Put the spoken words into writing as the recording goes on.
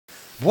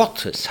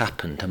What has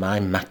happened to my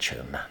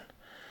Macho Man?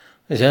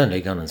 He's only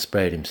gone and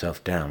sprayed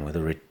himself down with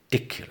a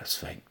ridiculous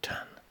fake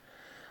tan.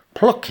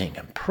 Plucking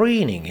and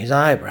preening his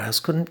eyebrows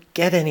couldn't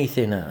get any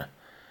thinner.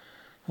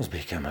 He's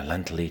become a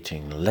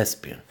lentil-eating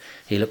lesbian.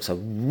 He looks a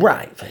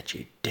right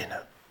veggie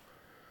dinner.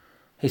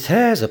 His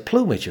hair's a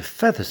plumage of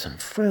feathers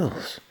and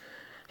frills.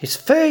 His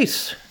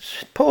face,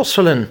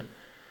 porcelain.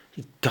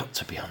 He's got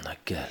to be on the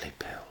girly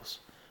pills.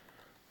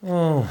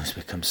 Oh, he's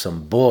become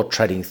some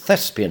boar-treading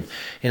thespian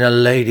in a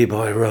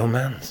ladyboy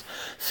romance.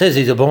 Says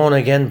he's a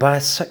born-again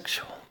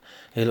bisexual.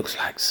 He looks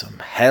like some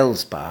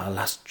hell's bar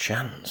last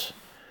chance.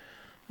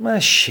 My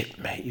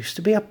shipmate used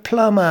to be a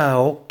plumber,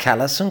 all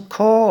callous and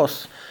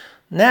coarse.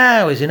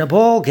 Now he's in a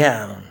ball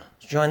gown,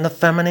 joined the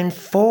feminine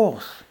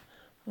force.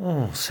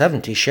 Oh,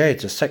 70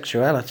 shades of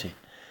sexuality.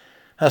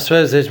 I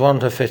suppose there's one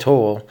to fit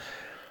all,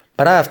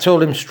 but I've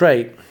told him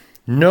straight,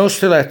 no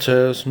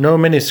stilettos, no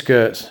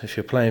miniskirts if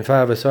you're playing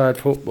five-a-side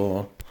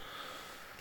football.